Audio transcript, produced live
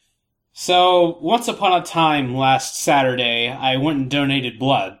So, once upon a time last Saturday, I went and donated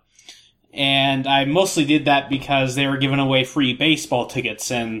blood. And I mostly did that because they were giving away free baseball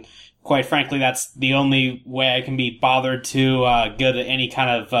tickets, and quite frankly, that's the only way I can be bothered to go to any kind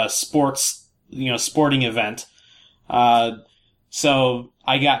of sporting event. So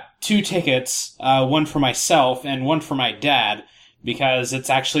I got 2 tickets, one for myself and one for my dad, because it's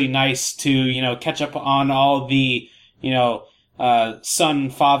actually nice to, catch up on all the,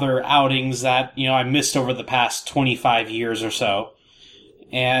 son-father outings that, I missed over the past 25 years or so.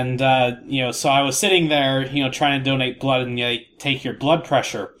 And, so I was sitting there, trying to donate blood, and they take your blood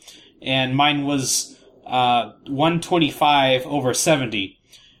pressure. And mine was 125/70,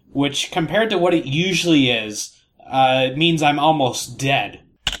 which compared to what it usually is, it means I'm almost dead.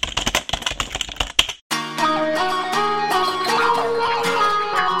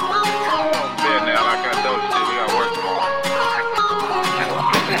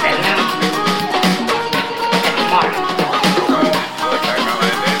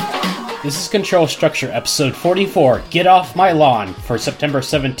 This is Control Structure, episode 44, Get Off My Lawn, for September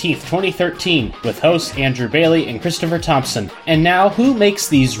 17th, 2013, with hosts Andrew Bailey and Christopher Thompson. And now, who makes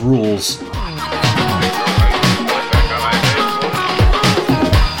these rules?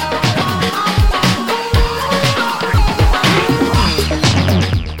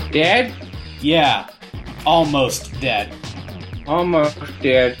 Dead? Yeah, almost dead. Almost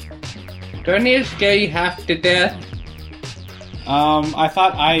dead. Don't you scare you half to death? I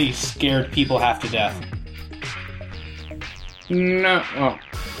thought I scared people half to death. No. Oh.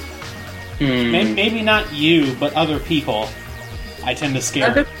 Maybe not you, but other people. I tend to scare.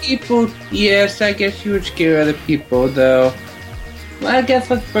 Other people, yes, I guess you would scare other people, though. Well, I guess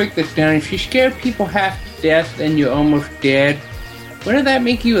let's break this down. If you scare people half to death and you're almost dead, wouldn't that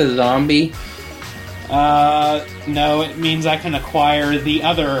make you a zombie? No, it means I can acquire the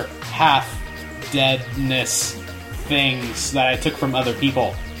other half-deadness things that I took from other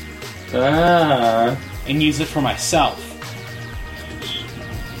people. And use it for myself.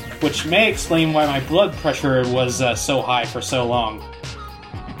 Which may explain why my blood pressure was so high for so long.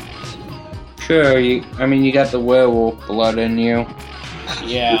 Sure, you got the werewolf blood in you.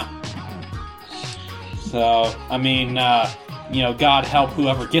 Yeah. So, God help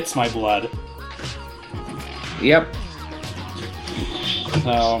whoever gets my blood. Yep.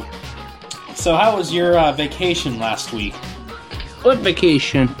 So how was your vacation last week? What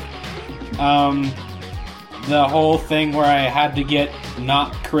vacation? The whole thing where I had to get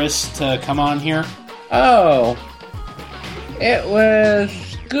not Chris to come on here? Oh. It was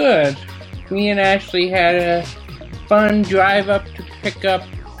good. Me and Ashley had a fun drive up to pick up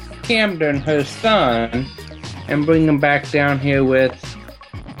Camden, her son, and bring him back down here with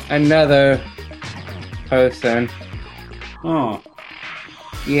another person. Oh.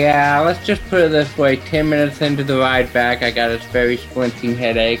 Yeah, let's just put it this way. 10 minutes into the ride back, I got a very splinting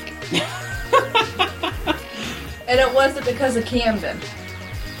headache. And it wasn't because of Camden.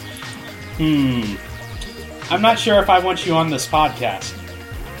 I'm not sure if I want you on this podcast.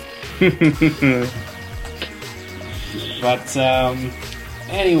 But,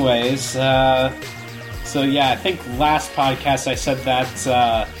 anyways, so yeah, I think last podcast I said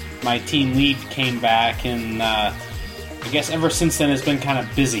that, my team lead came back, and, I guess ever since then it's been kind of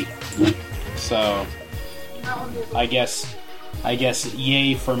busy. So, I guess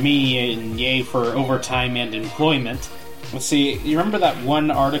yay for me and yay for overtime and employment. Let's see, you remember that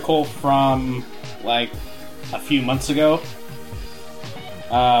one article from, like, a few months ago?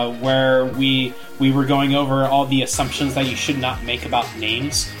 Where we were going over all the assumptions that you should not make about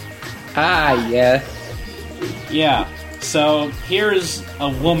names? Ah, yes. Yeah. So, here's a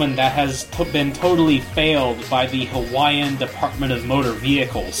woman that has been totally failed by the Hawaiian Department of Motor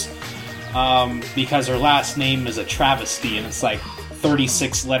Vehicles, because her last name is a travesty, and it's like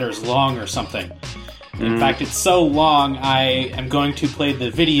 36 letters long or something. In fact, it's so long, I am going to play the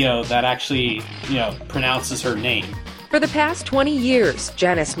video that actually, pronounces her name. For the past 20 years,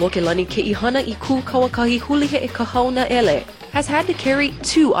 Janice Mokilani Ke'ihana Iku Kawakahi Hulihe e Kahauna Ele has had to carry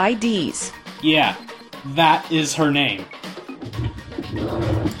 2 IDs. Yeah, that is her name.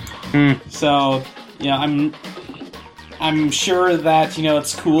 So, I'm sure that,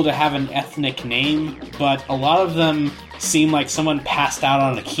 it's cool to have an ethnic name, but a lot of them seem like someone passed out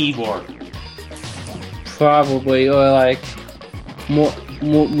on a keyboard. Probably, or like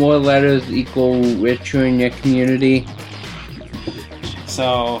more letters equal richer in your community.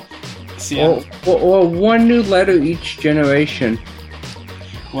 So, see, or one new letter each generation.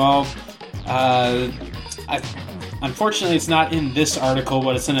 Well, unfortunately, it's not in this article,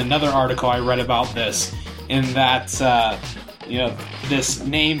 but it's in another article I read about this. In that, this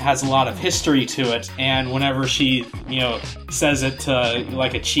name has a lot of history to it, and whenever she, says it to,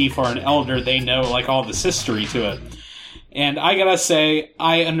 like, a chief or an elder, they know, like, all this history to it. And I gotta say,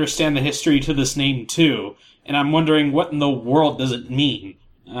 I understand the history to this name, too, and I'm wondering what in the world does it mean?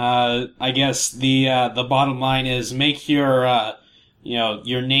 I guess the bottom line is make your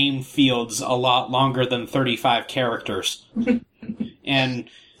name fields a lot longer than 35 characters. And,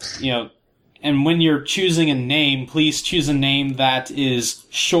 and when you're choosing a name, please choose a name that is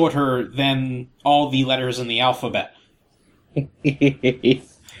shorter than all the letters in the alphabet.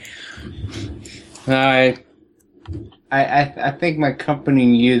 I think my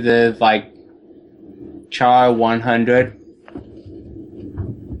company uses, like, Char 100.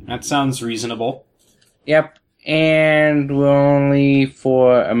 That sounds reasonable. Yep, and we're only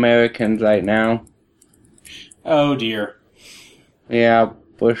for Americans right now. Oh dear. Yeah,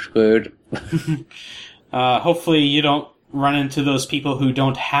 we're screwed. Hopefully you don't run into those people who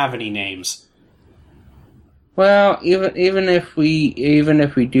don't have any names. Well, even if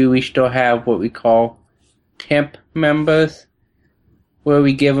we do, we still have what we call temp members, where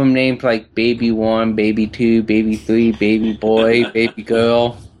we give them names like Baby 1, Baby 2, Baby 3, Baby Boy, Baby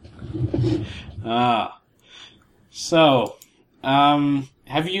Girl. So,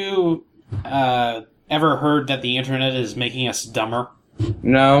 have you ever heard that the internet is making us dumber?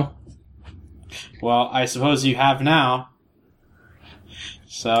 No. Well, I suppose you have now.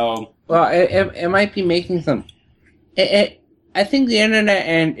 So... Well, it might be making some... I think the internet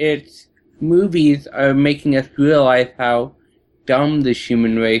and its movies are making us realize how dumb the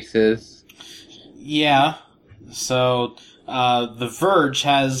human race is. Yeah. So, The Verge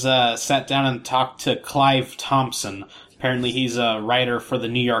has sat down and talked to Clive Thompson. Apparently he's a writer for the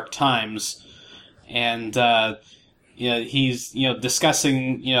New York Times. And, he's,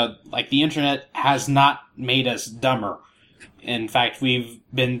 discussing, like, the internet has not made us dumber. In fact, we've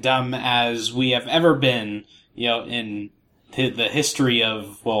been dumb as we have ever been, in the history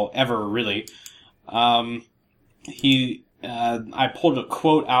of, well, ever, really. I pulled a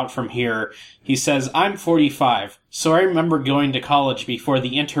quote out from here. He says, "I'm 45, so I remember going to college before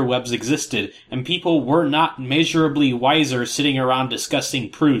the interwebs existed, and people were not measurably wiser sitting around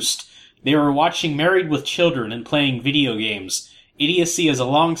discussing Proust. They were watching Married with Children and playing video games. Idiocy is a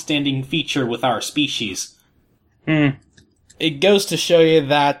long-standing feature with our species." It goes to show you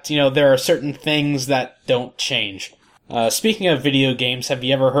that, there are certain things that don't change. Speaking of video games, have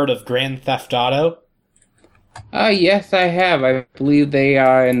you ever heard of Grand Theft Auto? Yes, I have. I believe they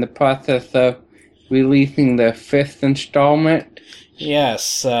are in the process of releasing the 5th installment.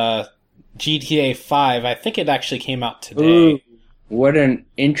 Yes, GTA 5. I think it actually came out today. Ooh, what an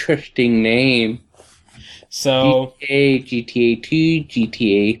interesting name. So... GTA 2,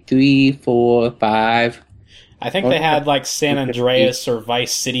 GTA 3, 4, 5... I think they had, like, San Andreas or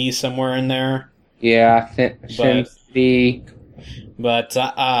Vice City somewhere in there. Yeah, Sin City. But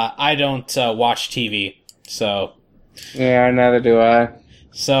I don't watch TV, so... Yeah, neither do I.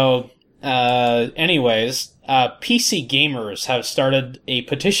 So, anyways, PC gamers have started a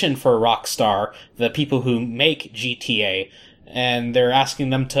petition for Rockstar, the people who make GTA, and they're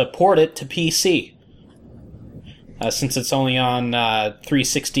asking them to port it to PC. Since it's only on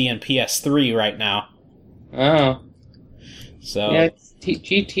 360 and PS3 right now. Oh. So yeah,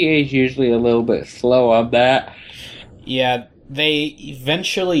 GTA is usually a little bit slow on that. Yeah, they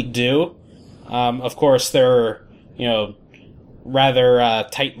eventually do. Of course, they're, rather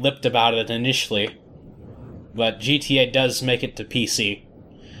tight-lipped about it initially. But GTA does make it to PC.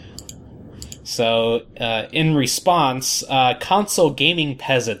 So, in response, console gaming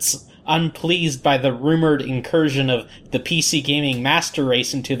peasants, unpleased by the rumored incursion of the PC gaming master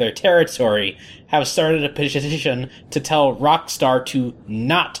race into their territory, have started a petition to tell Rockstar to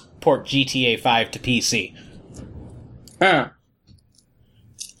not port GTA 5 to PC. Huh.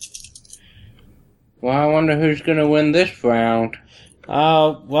 Well, I wonder who's going to win this round.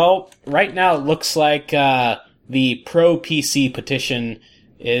 Well, right now it looks like the pro-PC petition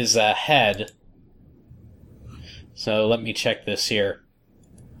is ahead. So let me check this here.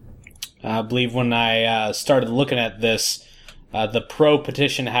 I believe when I started looking at this, the pro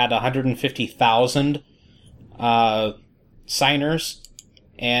petition had 150,000 signers,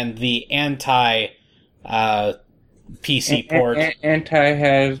 and the anti PC port anti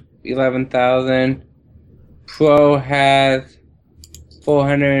has 11,000. Pro has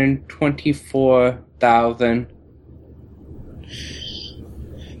 424,000.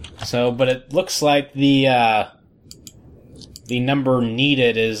 So, but it looks like the number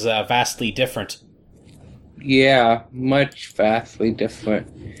needed is vastly different. Yeah, much vastly different.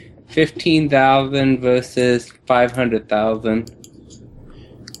 15,000 versus 500,000.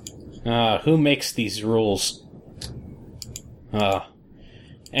 Who makes these rules?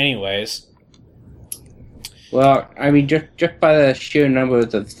 Anyways. Well, I mean, just by the sheer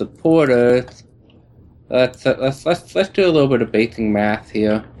numbers of supporters, let's do a little bit of basic math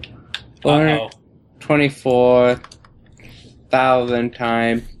here. 24,000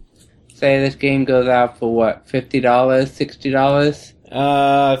 times. Say this game goes out for what? $50, $60?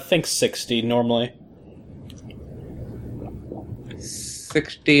 I think 60 normally.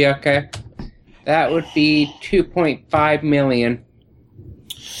 60, okay. That would be 2.5 million.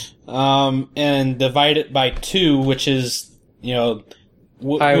 And divide it by 2, which is,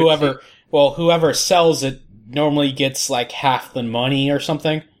 whoever sells it normally gets like half the money or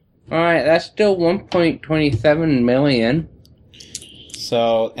something. Alright, that's still 1.27 million.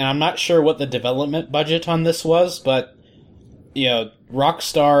 So, and I'm not sure what the development budget on this was, but,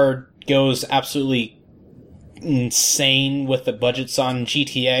 Rockstar goes absolutely insane with the budgets on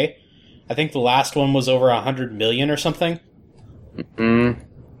GTA. I think the last one was over 100 million or something. Mm-hmm.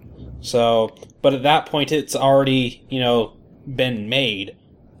 So, but at that point, it's already, been made.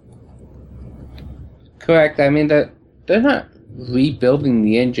 Correct. I mean, they're not rebuilding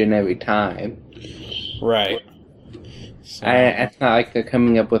the engine every time. Right. So, It's not like they're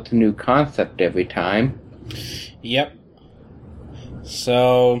coming up with a new concept every time. Yep.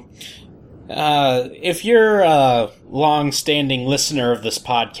 So, if you're a long-standing listener of this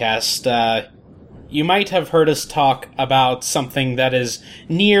podcast, you might have heard us talk about something that is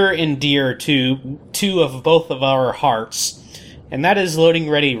near and dear to both of our hearts, and that is Loading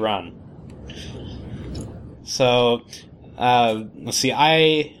Ready Run. So, let's see,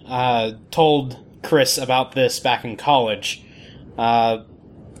 I told Chris about this back in college. Let's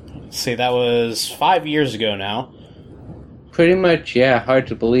see, that was 5 years ago now. Pretty much, yeah. Hard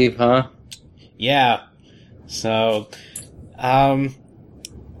to believe, huh? Yeah. So,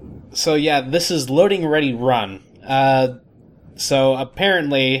 this is Loading Ready Run. So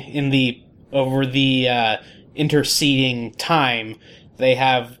apparently, over the interceding time, they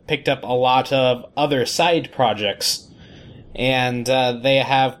have picked up a lot of other side projects, and they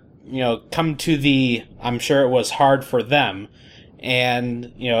have, come to the. I'm sure it was hard for them,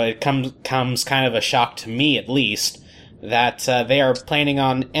 and it comes kind of a shock to me, at least, that they are planning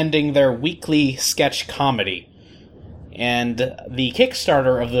on ending their weekly sketch comedy. And the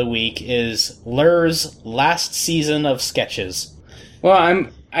Kickstarter of the week is Lur's last season of sketches. Well,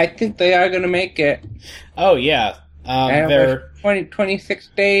 I think they are going to make it. Oh yeah, they're 26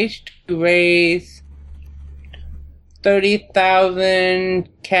 days to raise 30,000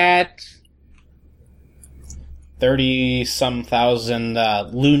 cats. 30-some thousand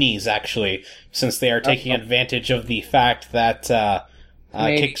loonies, actually, since they are taking advantage of the fact that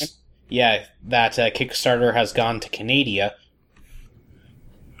Kickstarter has gone to Canada.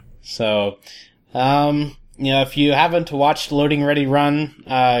 So, if you haven't watched Loading Ready Run,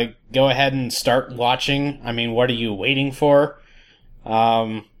 go ahead and start watching. I mean, what are you waiting for?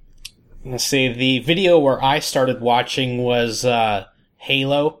 Let's see, the video where I started watching was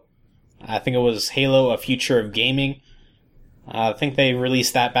Halo. I think it was Halo: A Future of Gaming. I think they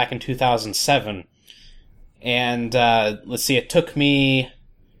released that back in 2007. And, let's see, it took me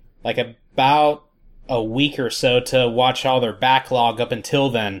like about a week or so to watch all their backlog up until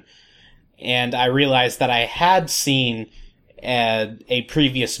then. And I realized that I had seen a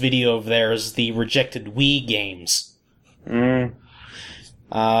previous video of theirs, the rejected Wii games. I'm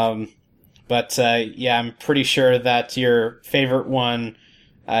pretty sure that your favorite one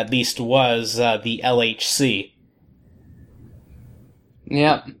at least was the LHC.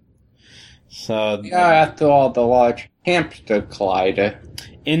 Yep. So yeah, after all, the large hamster collider.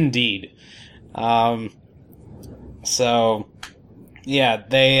 Indeed.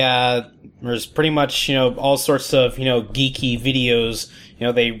 There's pretty much, all sorts of, geeky videos.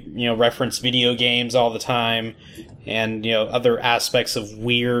 They, reference video games all the time, and, other aspects of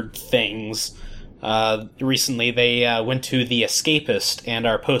weird things. Recently they went to The Escapist and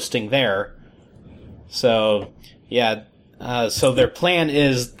are posting there. So, yeah, so their plan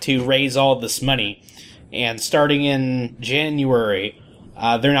is to raise all this money, and starting in January,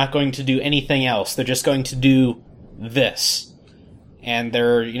 they're not going to do anything else. They're just going to do this. And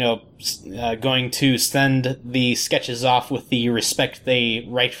they're, going to send the sketches off with the respect they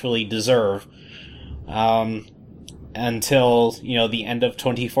rightfully deserve, until, the end of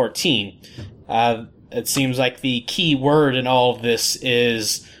 2014. It seems like the key word in all of this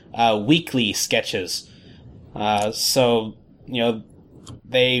is weekly sketches.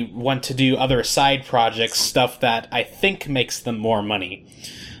 They want to do other side projects, stuff that I think makes them more money.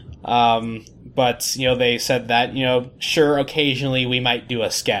 but, they said that, sure, occasionally we might do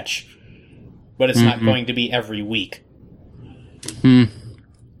a sketch, but it's not going to be every week.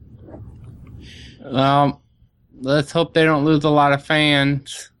 Well, let's hope they don't lose a lot of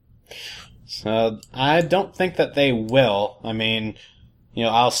fans. So, I don't think that they will. I mean,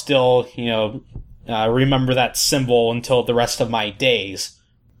 I'll still, remember that symbol until the rest of my days.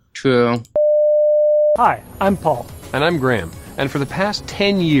 True. Hi, I'm Paul. And I'm Graham. And for the past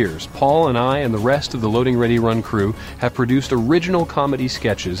 10 years, Paul and I and the rest of the Loading Ready Run crew have produced original comedy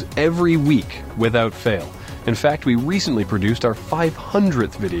sketches every week without fail. In fact, we recently produced our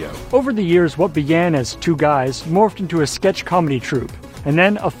 500th video. Over the years, what began as two guys morphed into a sketch comedy troupe, and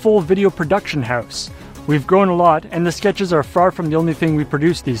then a full video production house. We've grown a lot, and the sketches are far from the only thing we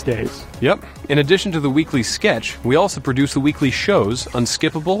produce these days. Yep. In addition to the weekly sketch, we also produce the weekly shows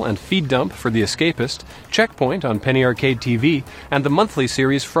Unskippable and Feed Dump for The Escapist, Checkpoint on Penny Arcade TV, and the monthly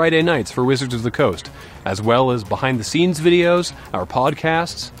series Friday Nights for Wizards of the Coast, as well as behind-the-scenes videos, our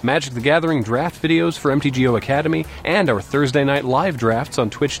podcasts, Magic the Gathering draft videos for MTGO Academy, and our Thursday night live drafts on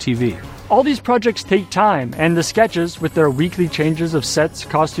Twitch TV. All these projects take time, and the sketches, with their weekly changes of sets,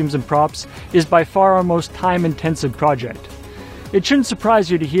 costumes, and props, is by far our most time-intensive project. It shouldn't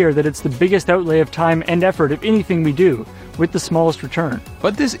surprise you to hear that it's the biggest outlay of time and effort of anything we do, with the smallest return.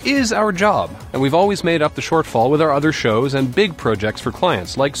 But this is our job, and we've always made up the shortfall with our other shows and big projects for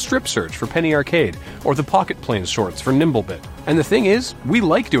clients, like Strip Search for Penny Arcade, or the Pocket Planes shorts for Nimblebit. And the thing is, we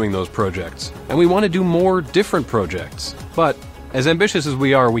like doing those projects, and we want to do more different projects. But as ambitious as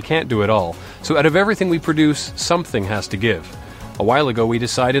we are, we can't do it all. So out of everything we produce, something has to give. A while ago, we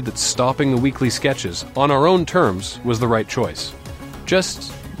decided that stopping the weekly sketches on our own terms was the right choice.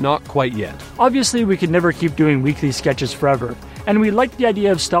 Just not quite yet. Obviously, we could never keep doing weekly sketches forever, and we liked the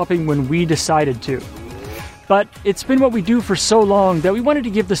idea of stopping when we decided to. But it's been what we do for so long that we wanted to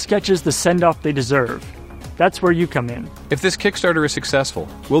give the sketches the send-off they deserve. That's where you come in. If this Kickstarter is successful,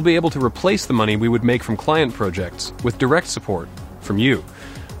 we'll be able to replace the money we would make from client projects with direct support from you.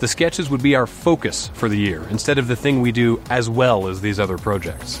 The sketches would be our focus for the year, instead of the thing we do as well as these other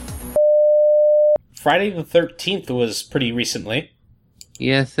projects. Friday the 13th was pretty recently.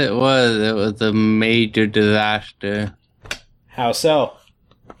 Yes, it was. It was a major disaster. How so?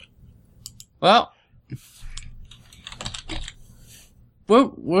 Well,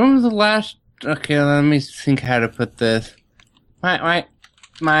 when was the last... Okay, let me think how to put this. My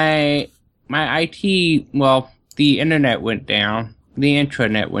IT... Well, the internet went down. The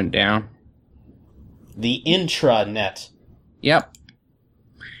intranet went down. The intranet. Yep.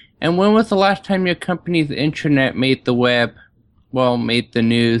 And when was the last time your company's intranet made the web? Well, made the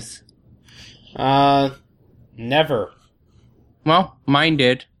news? Never. Well, mine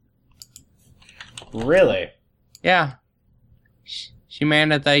did. Really? Yeah. She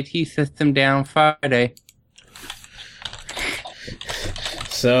managed the IT system down Friday.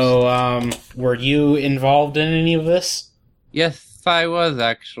 So, were you involved in any of this? Yes, I was,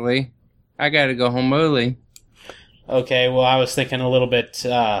 actually. I gotta go home early. Okay, well, I was thinking a little bit,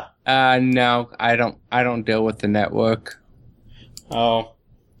 No, I don't deal with the network. Oh.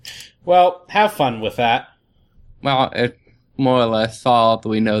 Well, have fun with that. Well, it's more or less solved.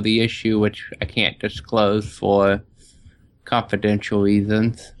 We know the issue, which I can't disclose for confidential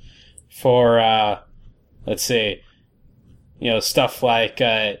reasons. For, let's see, stuff like,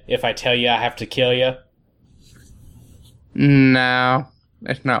 if I tell you I have to kill you. No,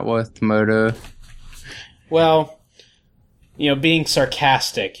 it's not worth murder. Well, being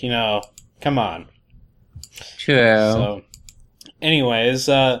sarcastic, come on. True. So, anyways,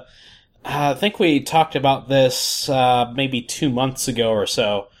 I think we talked about this maybe 2 months ago or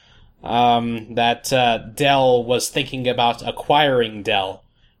so, that Dell was thinking about acquiring Dell.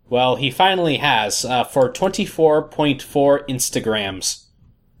 Well, he finally has, for 24.4 Instagrams.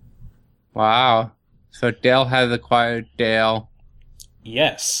 Wow. So Dell has acquired Dell.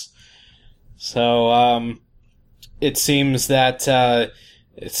 Yes. So, it seems that,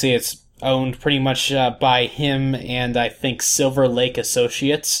 it's owned pretty much by him and I think Silver Lake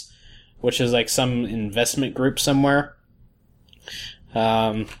Associates, which is like some investment group somewhere.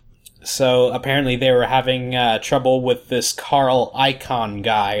 So apparently they were having trouble with this Carl Icahn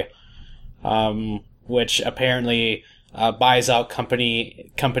guy, which apparently buys out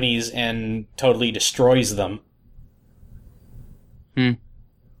companies and totally destroys them.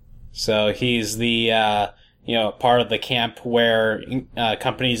 So he's the part of the camp where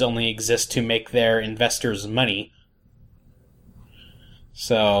companies only exist to make their investors money.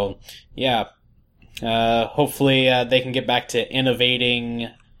 So, yeah. Hopefully they can get back to innovating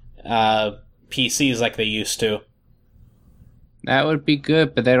PCs like they used to. That would be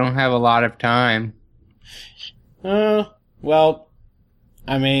good, but they don't have a lot of time. Well,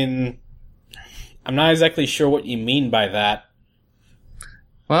 I mean, I'm not exactly sure what you mean by that.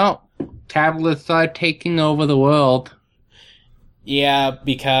 Well, tablets are taking over the world. Yeah,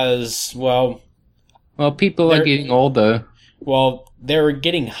 because, well, people are getting older. Well, they're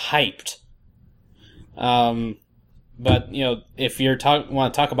getting hyped. But, if you're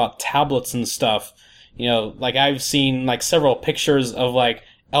want to talk about tablets and stuff, like I've seen like several pictures of like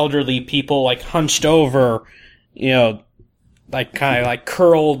elderly people like hunched over, like kind of like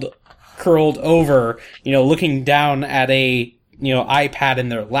curled over, looking down at a, iPad in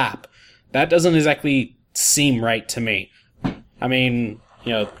their lap. That doesn't exactly seem right to me. I mean,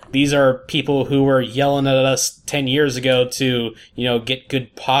 these are people who were yelling at us 10 years ago to, get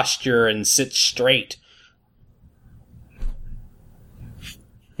good posture and sit straight.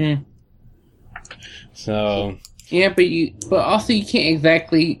 So... Yeah, but also you can't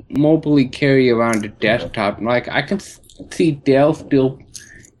exactly mobily carry around a desktop. Like, I can see Dell still...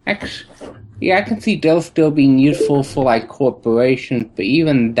 I can see Dell still being useful for, like, corporations, but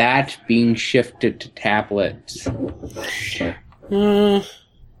even that's being shifted to tablets.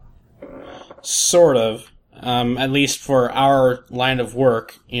 Sort of. At least for our line of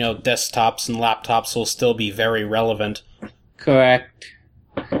work, desktops and laptops will still be very relevant. Correct.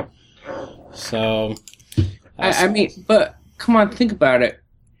 So... I mean, but come on, think about it.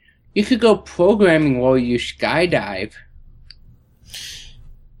 You could go programming while you skydive.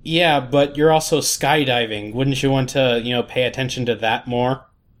 Yeah, but you're also skydiving. Wouldn't you want to, pay attention to that more?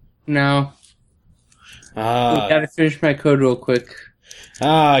 No. I gotta finish my code real quick.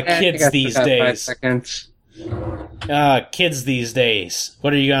 Kids these days. 5 seconds. Kids these days.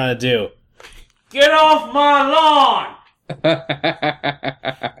 What are you gonna do? Get off my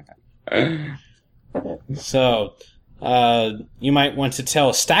lawn! So, you might want to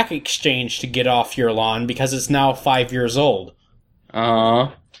tell Stack Exchange to get off your lawn because it's now 5 years old.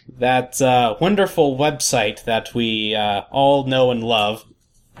 That wonderful website that we all know and love.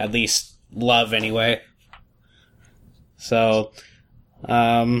 At least love, anyway. So,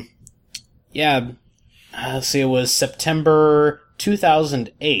 yeah. Let's see, it was September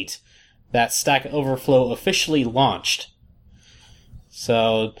 2008 that Stack Overflow officially launched.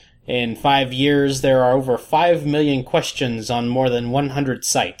 So... in 5 years, there are over 5 million questions on more than 100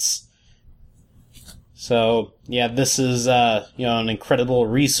 sites. So, yeah, this is, an incredible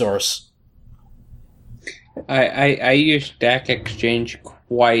resource. I use Stack Exchange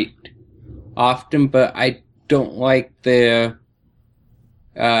quite often, but I don't like their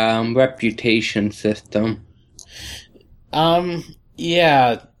reputation system.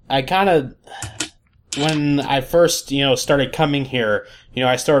 Yeah, I kind of... when I first, started coming here,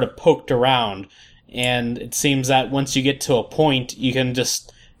 I sort of poked around, and it seems that once you get to a point, you can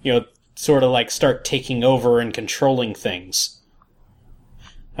just, sort of like start taking over and controlling things.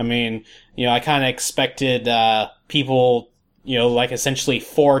 I mean, I kind of expected, people, like essentially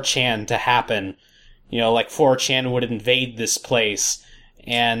 4chan to happen. Like 4chan would invade this place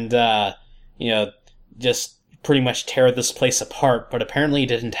and, just pretty much tear this place apart, but apparently it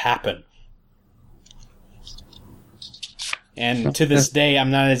didn't happen. And to this day,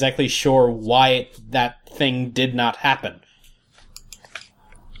 I'm not exactly sure why that thing did not happen.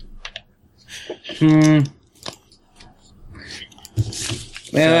 Yeah,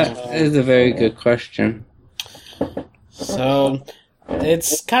 that is a very good question. So,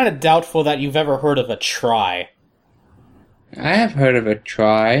 it's kind of doubtful that you've ever heard of a trie. I have heard of a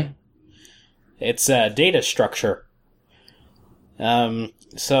trie. It's a data structure.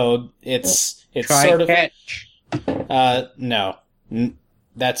 So, it's Try sort of... catch. No.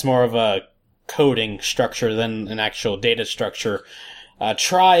 That's more of a coding structure than an actual data structure.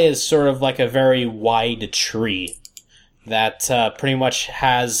 Trie is sort of like a very wide tree that pretty much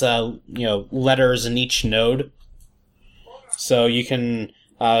has, letters in each node. So you can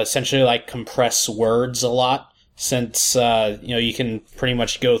essentially like compress words a lot, since, you can pretty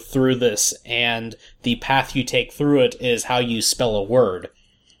much go through this, and the path you take through it is how you spell a word.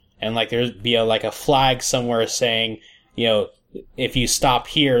 And, like, there'd be a flag somewhere saying, if you stop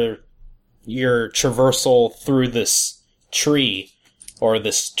here, your traversal through this tree, or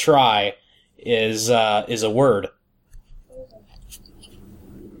this trie, is a word.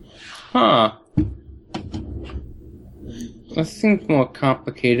 Huh. That seems more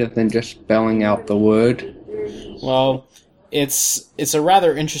complicated than just spelling out the word. Well, it's a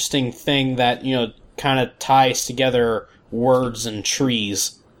rather interesting thing that, kind of ties together words and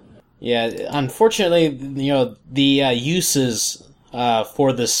trees. Yeah, unfortunately, the uses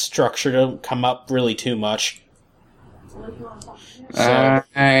for this structure don't come up really too much.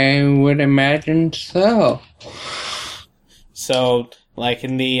 I would imagine so. So, like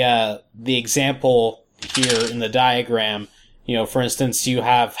in the example here in the diagram, for instance, you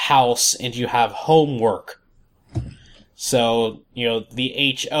have house and you have homework. So,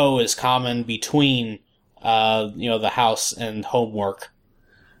 the HO is common between, the house and homework.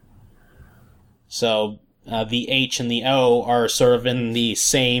 So, the H and the O are sort of in the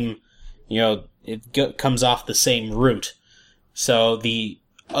same, it comes off the same root. So, the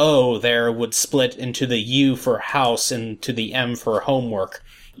O there would split into the U for house and to the M for homework.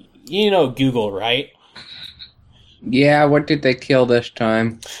 Google, right? Yeah, what did they kill this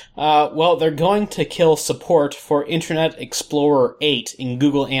time? Well, they're going to kill support for Internet Explorer 8 in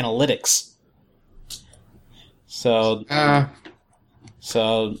Google Analytics. So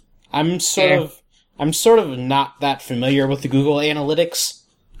I'm sort of not that familiar with the Google Analytics.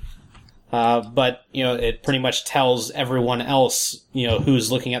 But, it pretty much tells everyone else,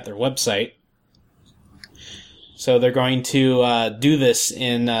 who's looking at their website. So they're going to do this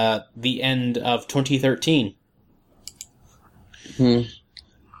in the end of 2013.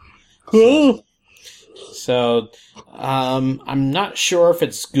 Cool. So, I'm not sure if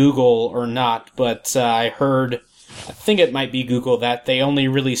it's Google or not, but I think it might be Google, that they only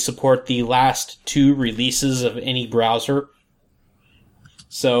really support the last 2 releases of any browser.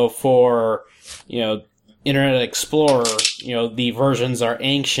 So for, Internet Explorer, the versions are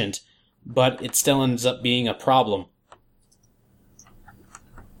ancient, but it still ends up being a problem.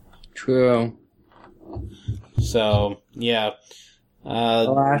 True. So, yeah. The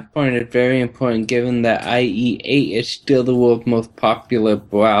last point is very important, given that IE8 is still the world's most popular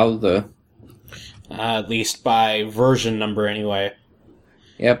browser. At least by version number, anyway.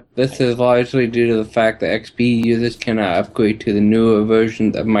 Yep, this is largely due to the fact that XP users cannot upgrade to the newer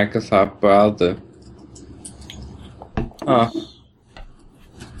versions of Microsoft Browser.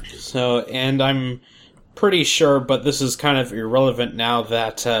 So, and I'm pretty sure, but this is kind of irrelevant now,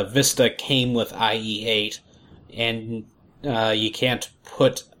 that Vista came with IE8, and you can't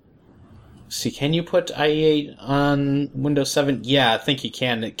put... See, can you put IE8 on Windows 7? Yeah, I think you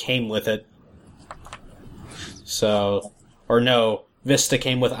can. It came with it. So, or no, Vista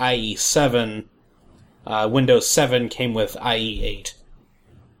came with IE7. Windows 7 came with IE8.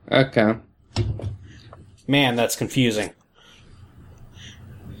 Okay. Man, that's confusing.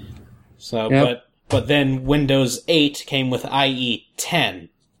 So, Yep. but then Windows 8 came with IE10.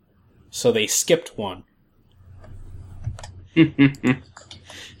 So they skipped one.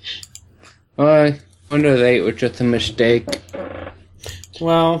 Well, Windows 8 was just a mistake.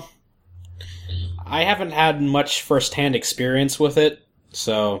 Well, I haven't had much first-hand experience with it,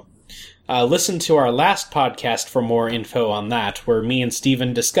 so listen to our last podcast for more info on that, where me and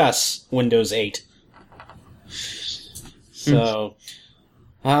Steven discuss Windows 8. So,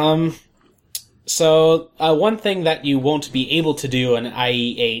 one thing that you won't be able to do in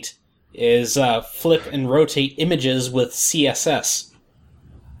IE8 is flip and rotate images with CSS.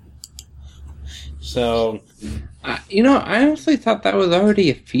 So, I honestly thought that was already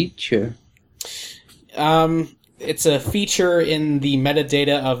a feature. it's a feature in the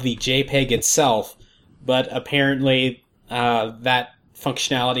metadata of the JPEG itself, but apparently that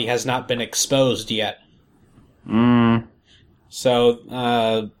functionality has not been exposed yet.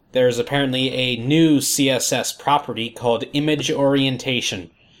 So there's apparently a new CSS property called image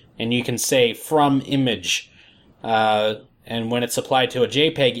orientation, and you can say from image. And when it's applied to a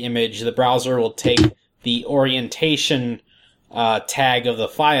JPEG image, the browser will take the orientation tag of the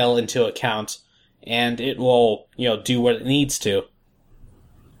file into account, and it will, do what it needs to.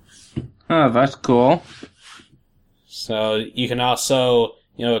 Oh, that's cool. So you can also,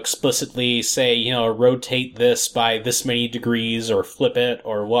 explicitly say, rotate this by this many degrees, or flip it,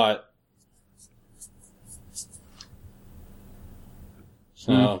 or what.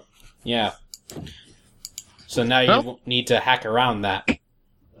 So, yeah. So now you won't need to hack around that.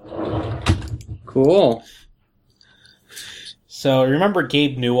 Cool. So, remember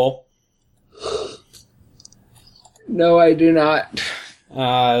Gabe Newell? No, I do not.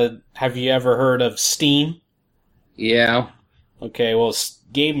 Have you ever heard of Steam? Yeah. Okay, well,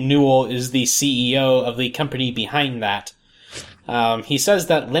 Gabe Newell is the CEO of the company behind that. He says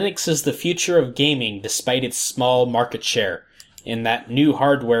that Linux is the future of gaming despite its small market share, and that new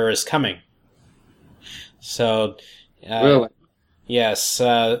hardware is coming. So, Really? yes,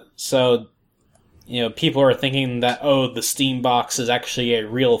 so, people are thinking that, the Steam box is actually a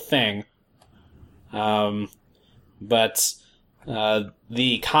real thing. But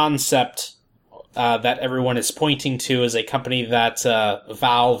the concept that everyone is pointing to is a company that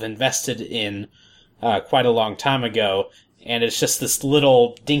Valve invested in quite a long time ago, and it's just this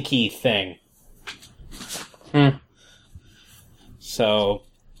little dinky thing. So,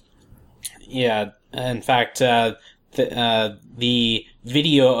 yeah, in fact, the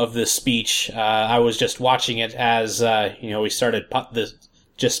video of this speech, I was just watching it as, we started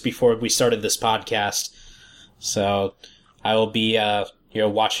just before we started this podcast. So, I will be,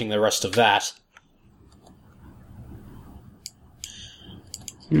 watching the rest of that.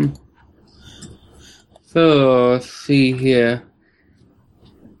 So, let's see here.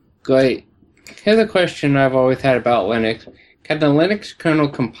 Great. Here's a question I've always had about Linux. Can the Linux kernel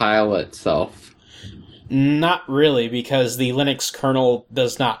compile itself? Not really, because the Linux kernel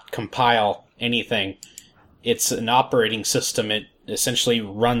does not compile anything. It's an operating system. It essentially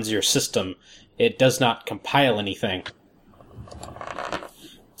runs your system. It does not compile anything.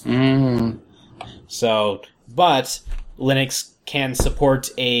 So, but Linux can support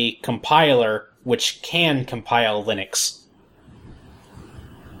a compiler which can compile Linux.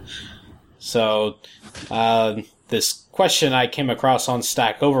 So, this question I came across on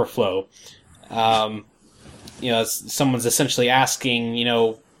Stack Overflow. Someone's essentially asking,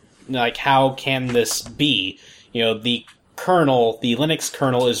 how can this be? The kernel, the Linux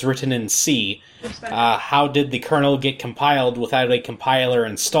kernel is written in C. How did the kernel get compiled without a compiler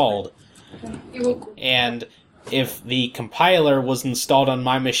installed? And if the compiler was installed on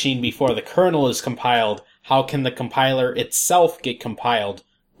my machine before the kernel is compiled, how can the compiler itself get compiled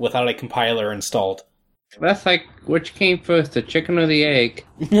without a compiler installed? That's like, which came first, the chicken or the egg?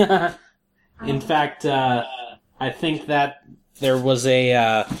 In fact, I think that there was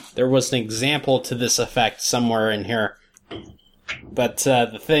an example to this effect somewhere in here. But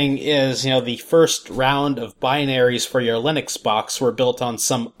the thing is, the first round of binaries for your Linux box were built on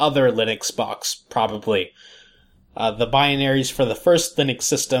some other Linux box, probably. The binaries for the first Linux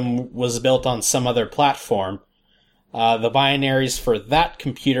system was built on some other platform. The binaries for that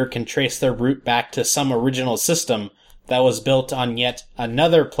computer can trace their root back to some original system that was built on yet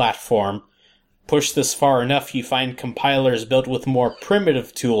another platform. Push this far enough, you find compilers built with more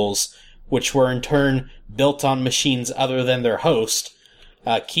primitive tools, which were in turn built on machines other than their host.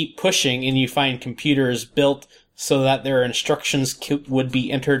 Keep pushing, and you find computers built so that their instructions would be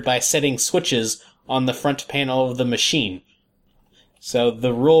entered by setting switches on the front panel of the machine. So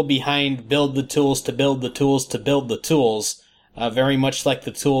the rule behind build the tools to build the tools to build the tools, very much like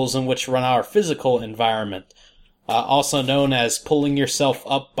the tools in which run our physical environment, also known as pulling yourself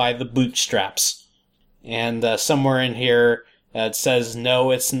up by the bootstraps. And somewhere in here it says,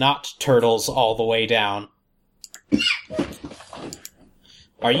 no, it's not turtles all the way down.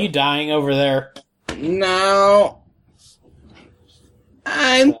 Are you dying over there? No.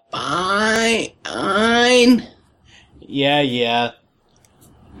 I'm fine. Yeah.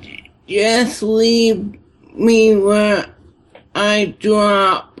 Just leave me where I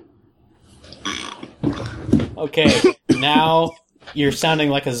drop. Okay, now you're sounding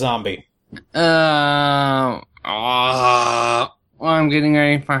like a zombie. Well, I'm getting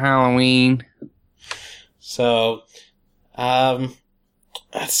ready for Halloween. So, let's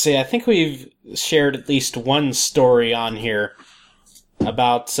see, I think we've shared at least one story on here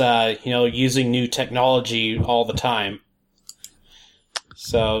about, using new technology all the time.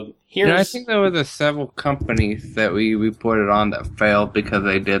 So, here's... I think there were several companies that we reported on that failed because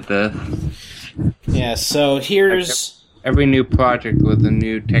they did this. Yeah, so here's... Every new project with a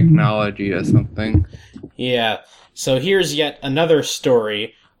new technology or something. Yeah, so here's yet another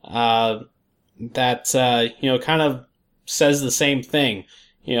story that, kind of says the same thing.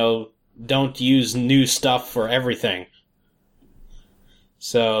 Don't use new stuff for everything.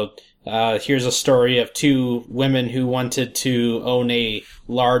 So, here's a story of two women who wanted to own a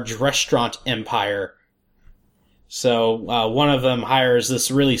large restaurant empire. So, one of them hires this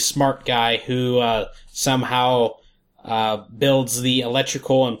really smart guy who somehow builds the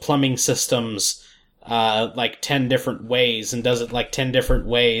electrical and plumbing systems 10 different ways, and does it 10 different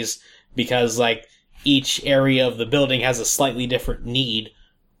ways because each area of the building has a slightly different need,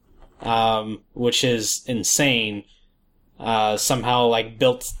 which is insane. Somehow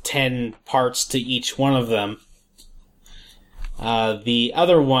built 10 parts to each one of them. The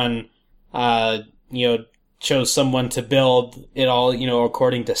other one, chose someone to build it all,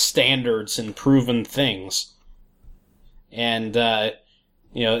 according to standards and proven things. And,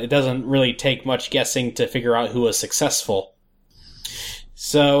 it doesn't really take much guessing to figure out who was successful.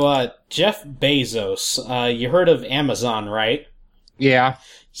 So, Jeff Bezos, you heard of Amazon, right? Yeah.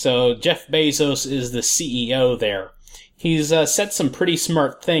 So, Jeff Bezos is the CEO there. He's said some pretty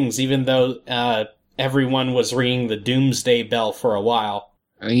smart things, even though everyone was ringing the doomsday bell for a while.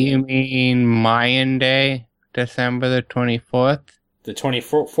 You mean Mayan Day? December the 24th? The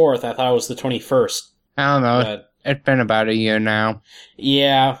 24th, I thought it was the 21st. I don't know. But, It's been about a year now.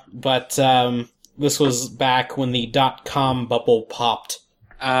 yeah, but this was back when the .com bubble popped.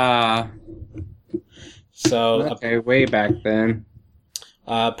 So Okay, way back then.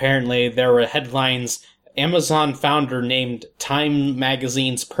 apparently there were headlines, Amazon founder named Time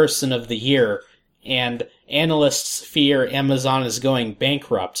Magazine's Person of the Year, and analysts fear Amazon is going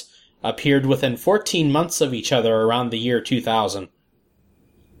bankrupt, appeared within 14 months of each other around the year 2000.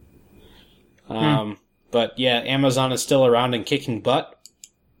 But yeah, Amazon is still around and kicking butt.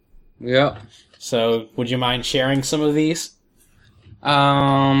 Yep. So would you mind sharing some of these?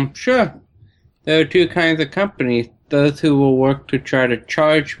 Sure. There are two kinds of companies. Those who will work to try to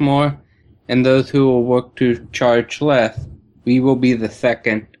charge more, and those who will work to charge less. We will be the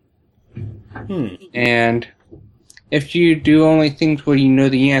second. And if you do only things where you know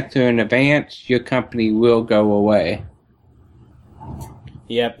the answer in advance, your company will go away.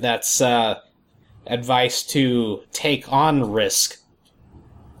 Yep, that's advice to take on risk.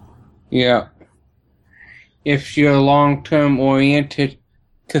 Yeah. If your long-term oriented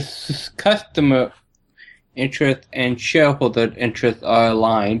customer interest and shareholder interests are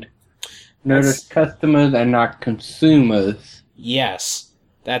aligned. Notice customers and not consumers. Yes,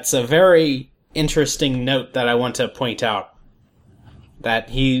 that's a very interesting note that I want to point out. That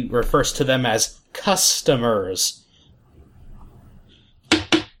he refers to them as customers.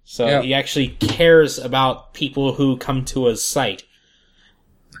 So Yeah. he actually cares about people who come to his site.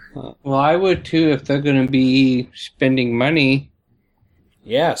 Well, I would too if they're going to be spending money.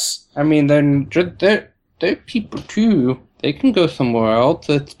 Yes. I mean, they're people too. They can go somewhere else.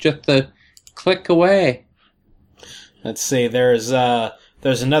 It's just a click away. Let's see, there's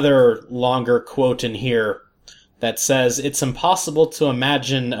another longer quote in here that says, it's impossible to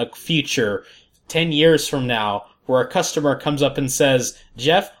imagine a future 10 years from now where a customer comes up and says,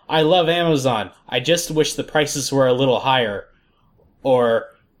 Jeff, I love Amazon. I just wish the prices were a little higher. Or,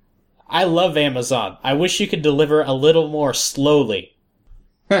 I love Amazon. I wish you could deliver a little more slowly.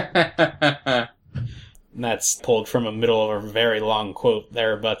 And that's pulled from a middle of a very long quote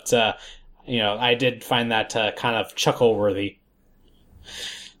there, but, I did find that kind of chuckle-worthy.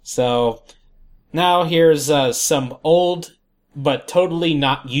 So, now here's some old but totally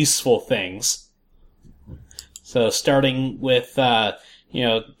not useful things. So, starting with,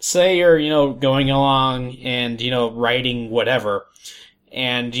 say you're, going along and, writing whatever,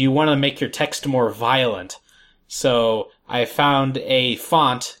 and you want to make your text more violent. So, I found a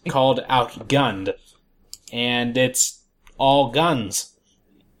font called Outgunned, and it's all guns.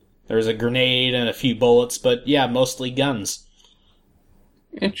 There's a grenade and a few bullets, but yeah, mostly guns.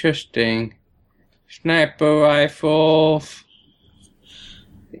 Interesting. Sniper rifle,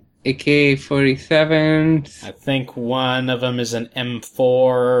 AK-47s. I think one of them is an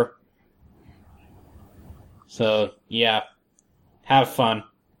M4. So, yeah. Have fun.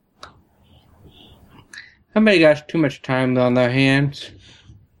 Somebody got too much time on their hands.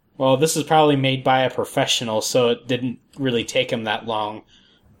 Well, this is probably made by a professional, so it didn't really take him that long.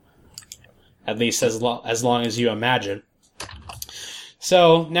 At least as long as you imagine.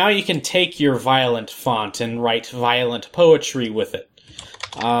 So, now you can take your violent font and write violent poetry with it.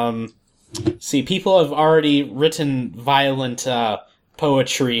 See, people have already written violent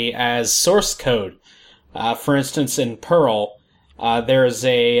poetry as source code. For instance, in Perl, there's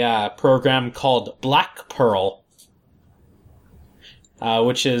a program called Black Perl,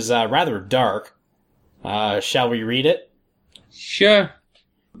 which is rather dark. Shall we read it? Sure.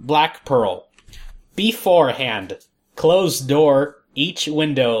 Black Pearl. Beforehand. Close door, each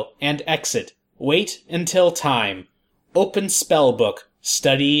window, and exit. Wait until time. Open spellbook.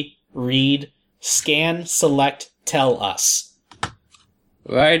 Study, read, scan, select, tell us.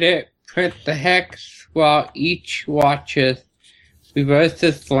 Write it, print the hex while each watches. Reverse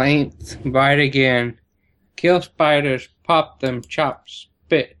its length, write again. Kill spiders, pop them, chop,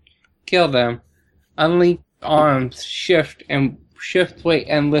 spit. Kill them. Unlink arms, shift, wait,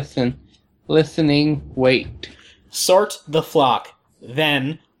 and listen. Listening, wait. Sort the flock.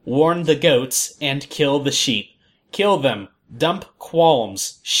 Then, warn the goats and kill the sheep. Kill them. Dump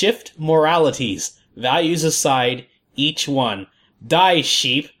qualms. Shift moralities. Values aside, each one. Die,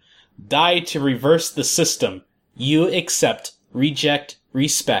 sheep. Die to reverse the system. You accept, reject,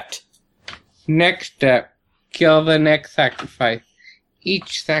 respect. Next step, kill the next sacrifice.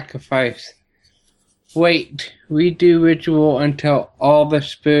 Each sacrifice. Wait, redo ritual until all the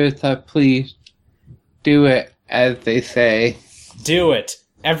spirits are pleased. Do it, as they say. Do it.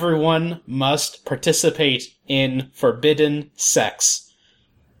 Everyone must participate in forbidden sex.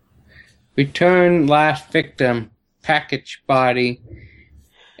 Return last victim. Package body.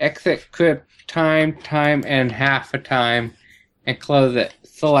 Exit crypt time, and half a time. And close it.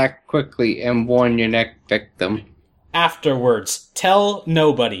 Select quickly and warn your next victim. Afterwards, tell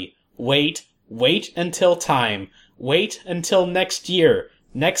nobody. Wait until time. Wait until next year,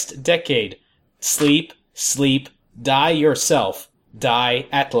 next decade. Sleep, die yourself. Die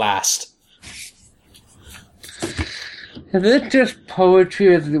at last. Is it just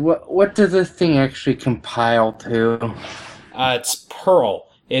poetry? What does this thing actually compile to? It's Perl.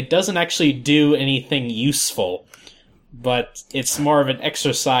 It doesn't actually do anything useful, but it's more of an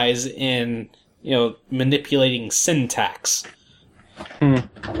exercise in, manipulating syntax.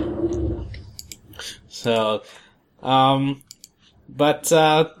 So, but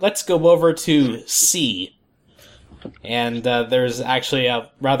let's go over to C. And there's actually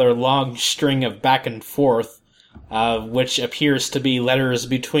a rather long string of back and forth, which appears to be letters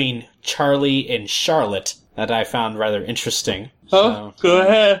between Charlie and Charlotte that I found rather interesting. Oh, so, go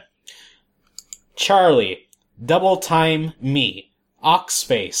ahead. Charlie, double time me.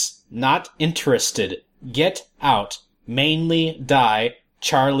 Oxface, not interested. Get out. Mainly die.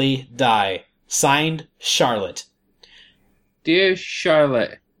 Charlie die. Signed, Charlotte. Dear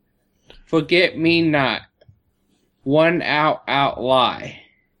Charlotte, forget me not. One out lie.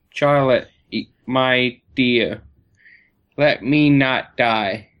 Charlotte, my dear, let me not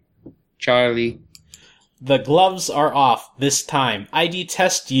die. Charlie. The gloves are off this time. I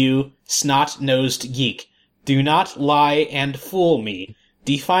detest you, snot-nosed geek. Do not lie and fool me.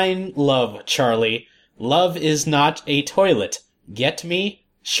 Define love, Charlie. Love is not a toilet. Get me,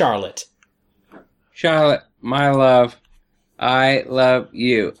 Charlotte. Charlotte, my love, I love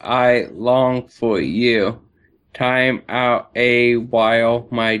you. I long for you. Time out a while,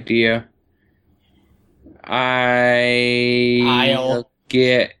 my dear. I'll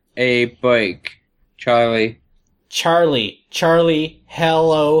get a break. Charlie. Charlie,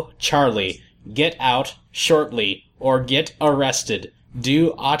 hello, Charlie. Get out shortly, or get arrested.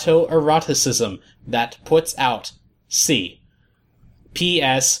 Do autoeroticism that puts out. C.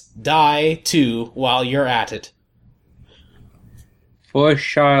 P.S. Die, too, while you're at it. For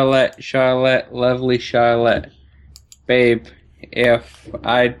Charlotte, lovely Charlotte. Babe, if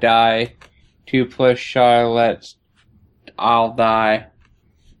I die, 2 plus Charlotte, I'll die.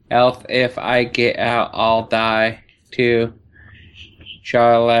 Else, if I get out, I'll die, too.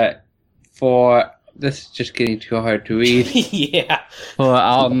 Charlotte, for... This is just getting too hard to read. Yeah. For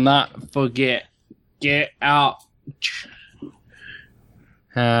I'll not forget. Get out.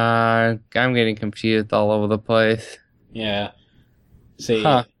 I'm getting confused all over the place. Yeah. See,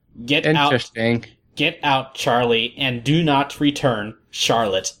 Get Interesting. Get out, Charlie, and do not return,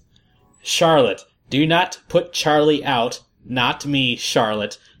 Charlotte. Charlotte, do not put Charlie out, not me,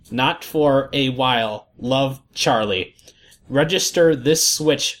 Charlotte. Not for a while. Love, Charlie. Register this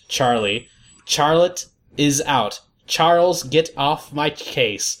switch, Charlie. Charlotte is out. Charles, get off my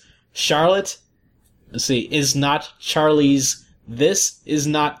case. Charlotte, is not Charlie's. This is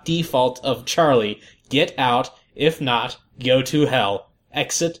not default of Charlie. Get out. If not, go to hell.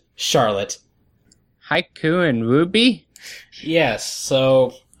 Exit, Charlotte. Haiku and Ruby? Yes,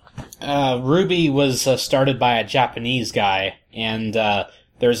 so Ruby was started by a Japanese guy, and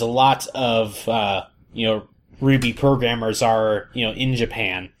there's a lot of, Ruby programmers are, in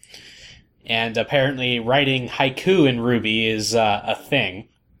Japan. And apparently writing haiku in Ruby is a thing.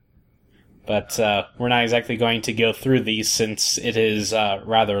 But we're not exactly going to go through these since it is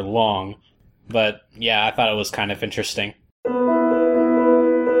rather long. But yeah, I thought it was kind of interesting.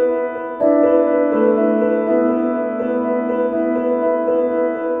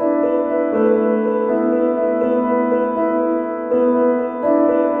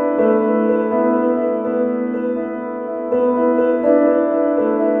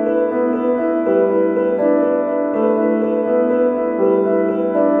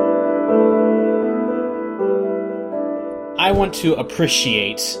 I want to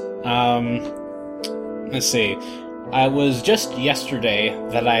appreciate, let's see, I was just yesterday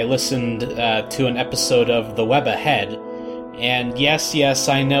that I listened to an episode of The Web Ahead, and yes,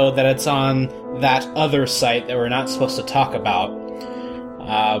 I know that it's on that other site that we're not supposed to talk about,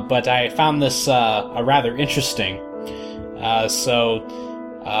 but I found this rather interesting. Let's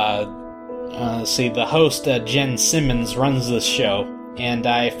see, the host, Jen Simmons, runs this show, and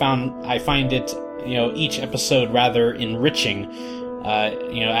I find it, each episode rather enriching,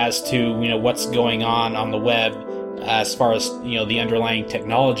 as to, what's going on the web as far as, the underlying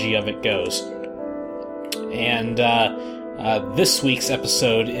technology of it goes. And this week's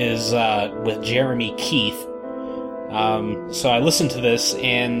episode is with Jeremy Keith. So I listened to this,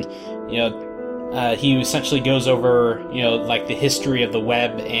 and, he essentially goes over, like the history of the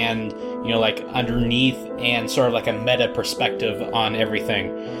web and, like underneath and sort of like a meta perspective on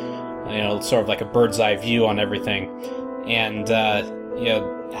everything. Sort of like a bird's eye view on everything. And,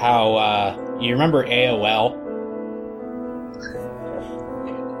 how, you remember AOL?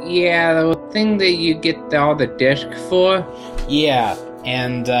 Yeah, the thing that you get all the disk for? Yeah,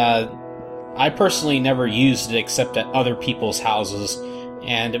 and, I personally never used it except at other people's houses,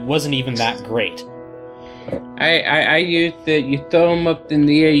 and it wasn't even that great. I used it. You throw them up in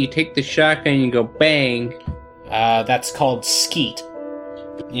the air, you take the shotgun, and you go bang. That's called Skeet.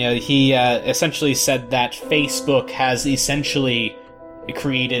 He essentially said that Facebook has essentially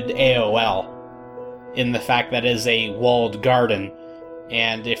created AOL in the fact that it is a walled garden,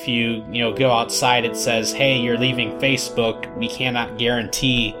 and if you go outside, it says, "Hey, you're leaving Facebook. We cannot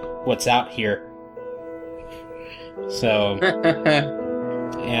guarantee what's out here." So,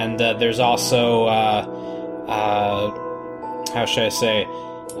 and there's also how should I say,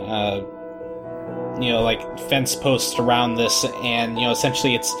 like fence posts around this, and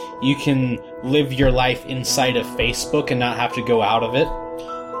essentially it's you can live your life inside of Facebook and not have to go out of it.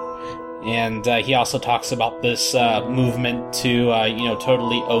 And he also talks about this movement to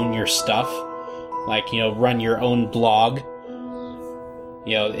totally own your stuff, like run your own blog,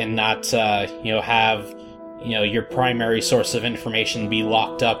 and not have your primary source of information be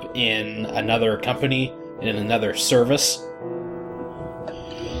locked up in another company, in another service.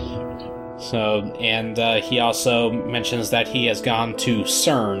 So, and he also mentions that he has gone to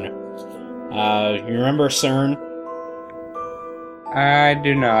CERN. You remember CERN? I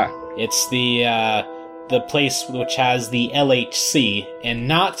do not. It's the place which has the LHC, and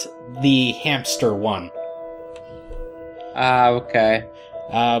not the hamster one. Okay.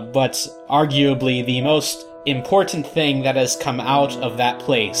 But arguably the most important thing that has come out of that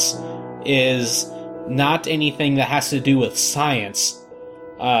place is not anything that has to do with science,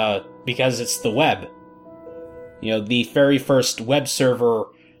 because it's the web. The very first web server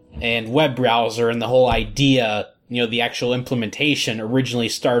and web browser and the whole idea, the actual implementation originally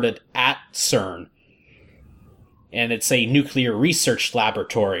started at CERN. And it's a nuclear research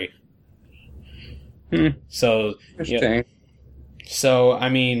laboratory. So, Interesting. So, I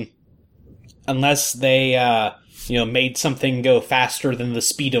mean, unless they, made something go faster than the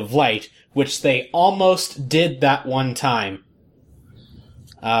speed of light, which they almost did that one time.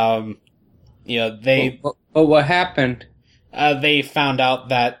 They... But what happened? They found out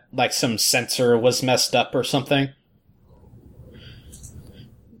that, like, some sensor was messed up or something.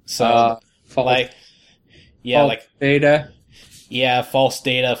 So, false data? Yeah, false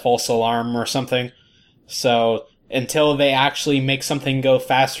data, false alarm or something. So, until they actually make something go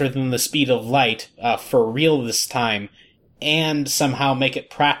faster than the speed of light, for real this time, and somehow make it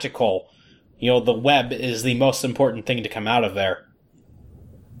practical, the web is the most important thing to come out of there.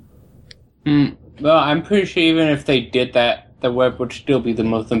 Well, I'm pretty sure even if they did that, the web would still be the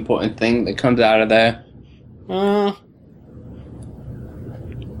most important thing that comes out of there.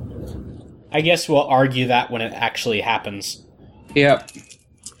 I guess we'll argue that when it actually happens. Yep.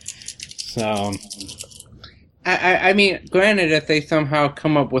 So... I mean, granted, if they somehow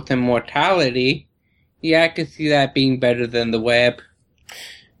come up with immortality, yeah, I could see that being better than the web.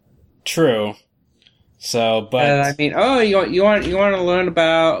 True. So, but I mean, you want to learn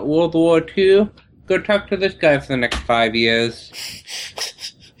about World War II? Go talk to this guy for the next 5 years.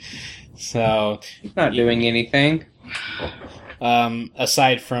 So he's not doing anything.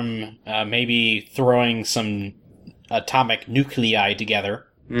 Aside from maybe throwing some atomic nuclei together.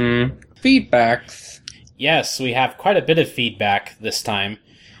 Feedbacks. Yes, we have quite a bit of feedback this time.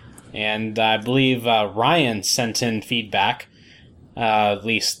 And I believe Ryan sent in feedback, at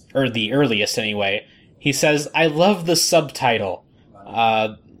least, or the earliest anyway. He says, "I love the subtitle."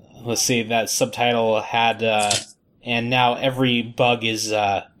 Let's see, that subtitle had, and now every bug is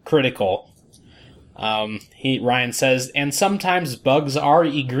critical. Ryan says, "And sometimes bugs are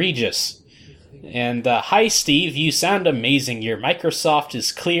egregious." And, "Hi Steve, you sound amazing. Your Microsoft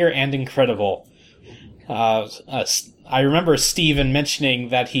is clear and incredible." I remember Steven mentioning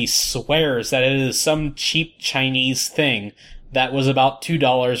that he swears that it is some cheap Chinese thing that was about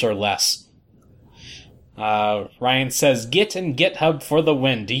 $2 or less. Ryan says, "Git and GitHub for the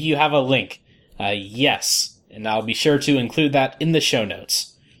win. Do you have a link?" Yes, and I'll be sure to include that in the show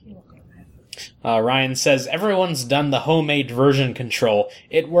notes. Ryan says, "Everyone's done the homemade version control.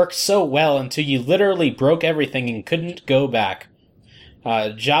 It worked so well until you literally broke everything and couldn't go back.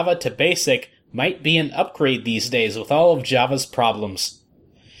 Java to Basic might be an upgrade these days with all of Java's problems."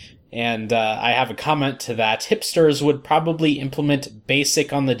 And I have a comment to that. Hipsters would probably implement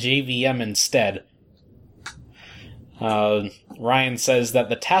BASIC on the JVM instead. Ryan says that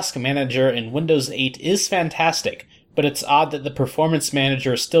the Task Manager in Windows 8 is fantastic, but it's odd that the Performance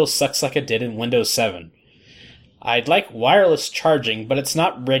Manager still sucks like it did in Windows 7. I'd like wireless charging, but it's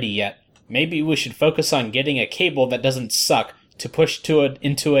not ready yet. Maybe we should focus on getting a cable that doesn't suck to push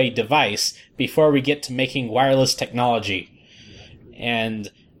into a device before we get to making wireless technology. And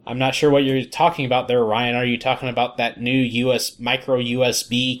I'm not sure what you're talking about there, Ryan. Are you talking about that new micro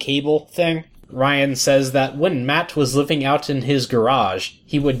USB cable thing? Ryan says that when Matt was living out in his garage,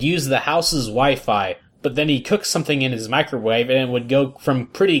 he would use the house's Wi-Fi, but then he'd cook something in his microwave and it would go from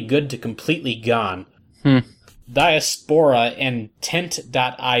pretty good to completely gone. Diaspora and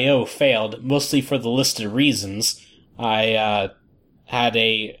Tent.io failed, mostly for the listed reasons. I had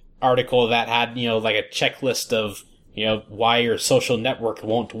a article that had, like a checklist of, why your social network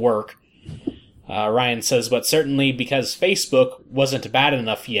won't work. Ryan says, but certainly because Facebook wasn't bad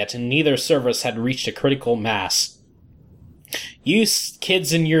enough yet, and neither service had reached a critical mass. You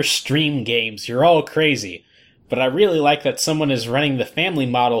kids in your stream games, you're all crazy. But I really like that someone is running the family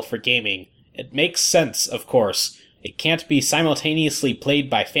model for gaming. It makes sense, of course. It can't be simultaneously played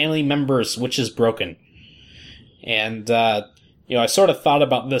by family members, which is broken. And, I sort of thought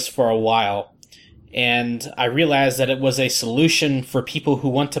about this for a while, and I realized that it was a solution for people who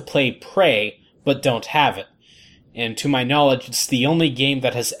want to play Prey, but don't have it. And to my knowledge, it's the only game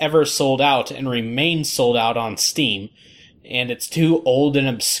that has ever sold out and remains sold out on Steam, and it's too old and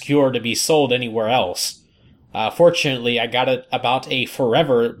obscure to be sold anywhere else. Fortunately, I got it about a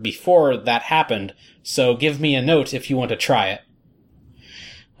forever before that happened, so give me a note if you want to try it.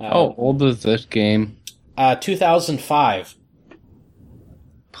 How old is this game? 2005.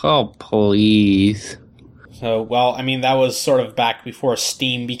 Oh, please. So, well, that was sort of back before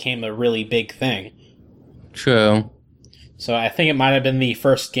Steam became a really big thing. True. So I think it might have been the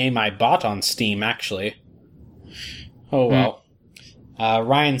first game I bought on Steam, actually. Oh, well.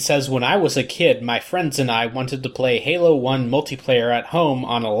 Ryan says, when I was a kid, my friends and I wanted to play Halo 1 multiplayer at home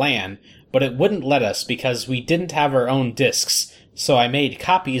on a LAN, but it wouldn't let us because we didn't have our own discs. So I made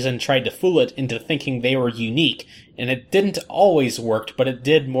copies and tried to fool it into thinking they were unique, and it didn't always work, but it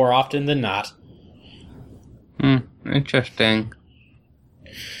did more often than not. Interesting.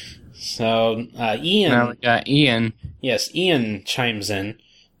 So, Ian... Now we got Ian. Yes, Ian chimes in.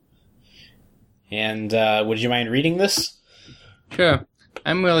 And, would you mind reading this? Sure.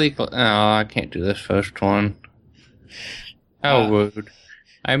 I'm really... I can't do this first one. How rude.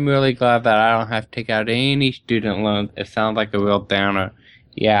 I'm really glad that I don't have to take out any student loans. It sounds like a real downer.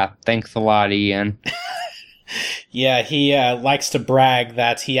 Yeah, thanks a lot, Ian. Yeah, he likes to brag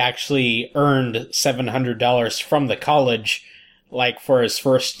that he actually earned $700 from the college, for his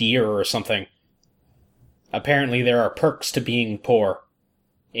first year or something. Apparently there are perks to being poor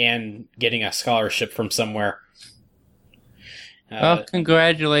and getting a scholarship from somewhere. Well,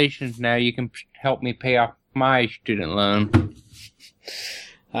 congratulations. Now you can help me pay off my student loan.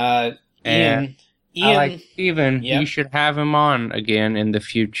 Ian, I like Steven. Yep. You should have him on again in the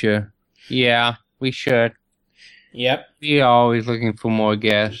future. Yeah, we should. Yep. We're always looking for more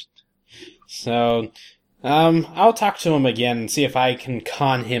guests. So, I'll talk to him again and see if I can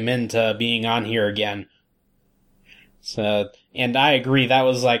con him into being on here again. So, and I agree, that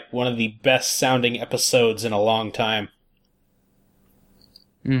was one of the best sounding episodes in a long time.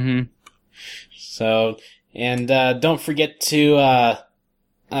 So, and don't forget to,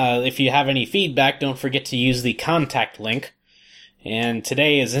 if you have any feedback, don't forget to use the contact link. And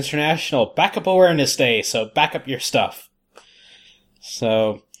today is International Backup Awareness Day, so back up your stuff.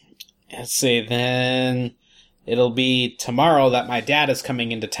 So, let's see, then it'll be tomorrow that my dad is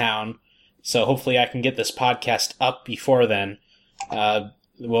coming into town, so hopefully I can get this podcast up before then.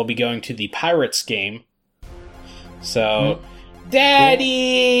 We'll be going to the Pirates game. So,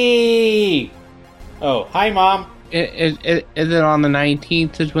 Daddy! Oh, hi, Mom. Is it on the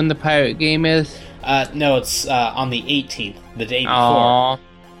 19th is when the Pirate game is? No, it's on the 18th, the day before. Aww.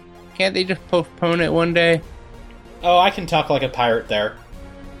 Can't they just postpone it one day? Oh, I can talk like a pirate there.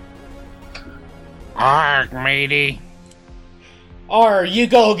 Arg, matey. Arr, you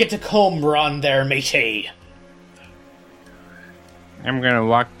go get the comb run there, matey. I'm gonna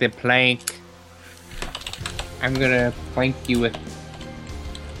walk the plank. I'm gonna plank you with...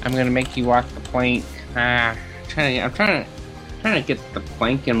 I'm gonna make you walk the plank. I'm trying to get the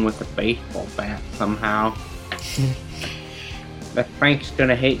plank in with a baseball bat somehow. The plank's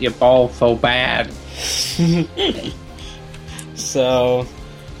gonna hit your ball so bad. So,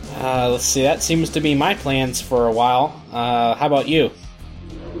 let's see, that seems to be my plans for a while. How about you?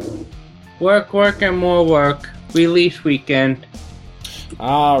 Work, and more work. Release weekend.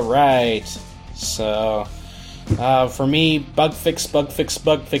 All right. So, for me, bug fix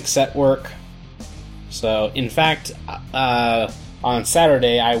at work. So, in fact, on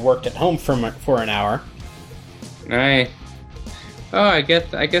Saturday, I worked at home for an hour. Nice. Oh, I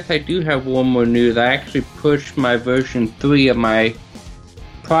guess I do have one more news. I actually pushed my version 3 of my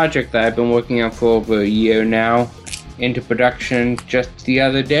project that I've been working on for over a year now into production just the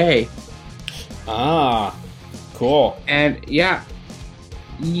other day. Ah, cool. And yeah,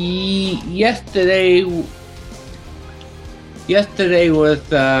 yesterday was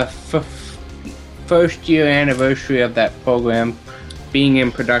the first year anniversary of that program being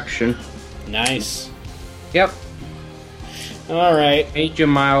in production. Nice. Yep. All right. Major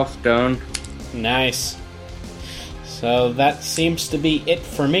milestone. Nice. So that seems to be it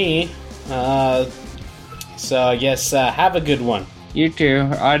for me. So I guess have a good one. You too.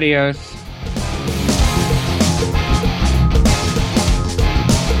 Adios.